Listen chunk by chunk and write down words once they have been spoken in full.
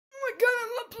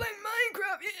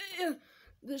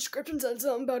The description said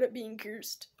something about it being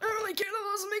cursed. I don't really care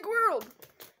that doesn't make world.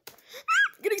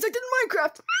 Getting sucked into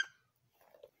Minecraft.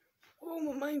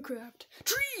 Oh, Minecraft.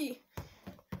 Tree!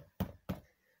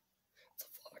 It's a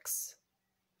fox.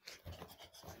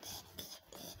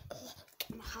 Get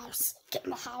in the house. Get in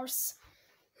the house.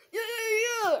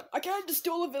 Yeah. I kind of just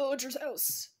stole a villager's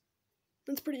house.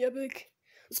 That's pretty epic.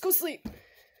 Let's go sleep.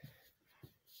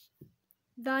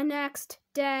 The next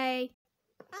day.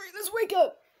 Alright, let's wake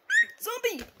up.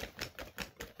 Zombie!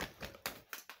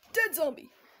 Dead zombie.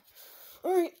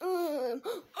 Alright, a ruined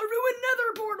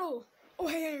nether portal. Oh,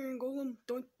 hey, Iron Golem.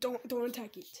 Don't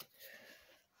attack it.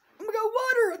 Oh my god,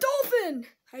 water! A dolphin!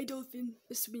 Hi, dolphin.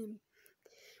 A swim.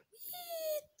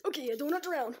 Whee! Okay, I don't have to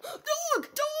drown.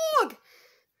 Dog!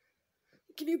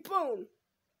 Give you bone.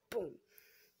 Boom.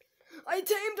 I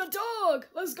tamed a dog!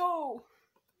 Let's go!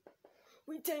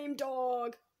 We tamed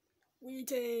dog.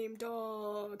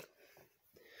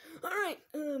 Alright,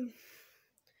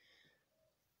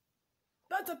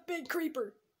 that's a big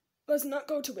creeper. Let's not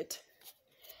go to it.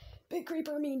 Big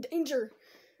creeper mean danger.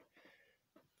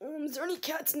 Is there any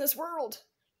cats in this world?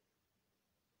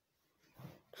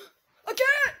 A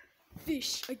cat!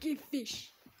 Fish. I gave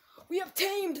fish. We have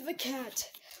tamed the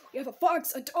cat. We have a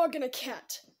fox, a dog, and a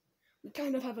cat. We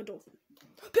kind of have a dolphin.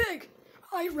 Pig!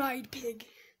 I ride pig.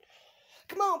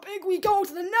 Come on, pig, we go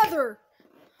to the nether!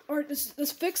 Alright,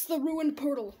 let's fix the ruined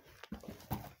portal.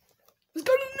 Let's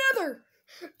go to the nether!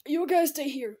 You guys stay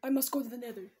here. I must go to the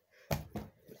nether.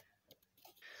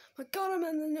 My god, I'm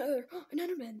in the nether. An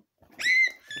enderman.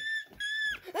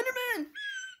 Enderman!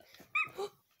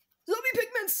 Zombie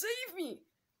pigmen, save me!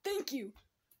 Thank you.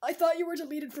 I thought you were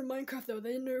deleted from Minecraft, though.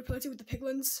 They didn't replace you with the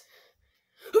piglins.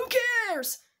 Who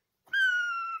cares?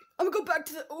 I'm gonna go back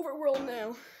to the overworld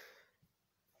now.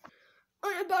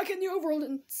 I am back in the overworld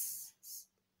and...